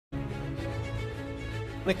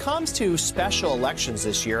When it comes to special elections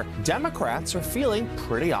this year, Democrats are feeling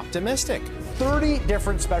pretty optimistic. 30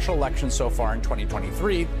 different special elections so far in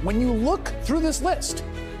 2023. When you look through this list,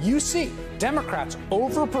 you see Democrats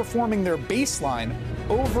overperforming their baseline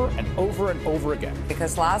over and over and over again.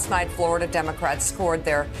 Because last night, Florida Democrats scored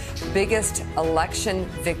their biggest election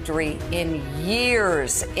victory in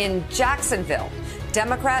years in Jacksonville.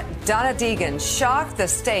 Democrat Donna Deegan shocked the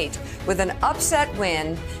state with an upset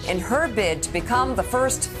win in her bid to become the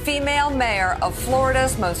first female mayor of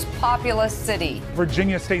Florida's most populous city.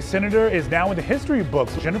 Virginia state senator is now in the history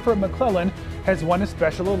books. Jennifer McClellan has won a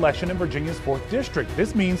special election in Virginia's 4th district.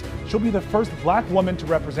 This means she'll be the first black woman to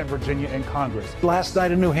represent Virginia in Congress. Last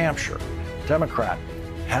night in New Hampshire, Democrat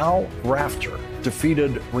Hal Rafter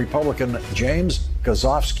defeated Republican James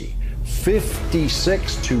Gazowski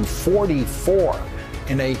 56-44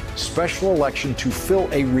 in a special election to fill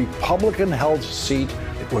a Republican-held seat.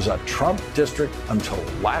 It was a Trump district until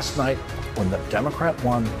last night when the Democrat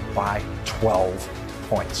won by 12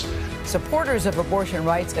 points. Supporters of abortion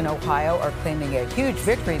rights in Ohio are claiming a huge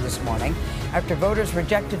victory this morning after voters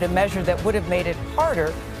rejected a measure that would have made it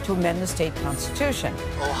harder to amend the state constitution.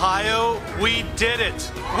 Ohio, we did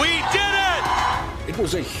it! We did it! It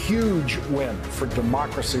was a huge win for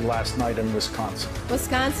democracy last night in Wisconsin.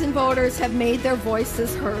 Wisconsin voters have made their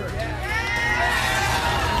voices heard.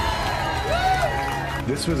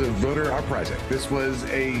 This was a voter uprising. This was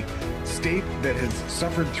a state that has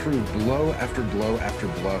suffered through blow after blow after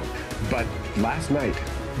blow. But last night,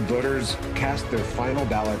 voters cast their final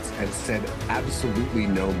ballots and said absolutely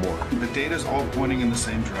no more. The data's all pointing in the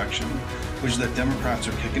same direction, which is that Democrats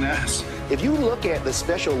are kicking ass. If you look at the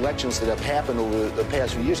special elections that have happened over the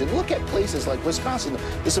past few years, and look at places like Wisconsin,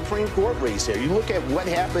 the Supreme Court race there, you look at what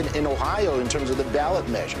happened in Ohio in terms of the ballot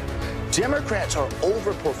measure, Democrats are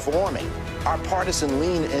overperforming our partisan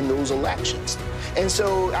lean in those elections. And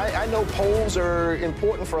so I know polls are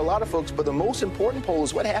important for a lot of folks, but the most important poll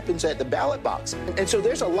is what happens at the ballot box. And so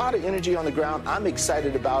there's a lot of energy on the ground. I'm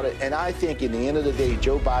excited about it. And I think in the end of the day,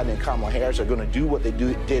 Joe Biden and Kamala Harris are going to do what they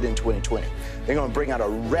did in 2020. They're going to bring out a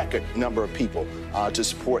record number of people to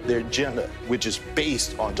support their agenda, which is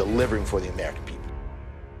based on delivering for the American people.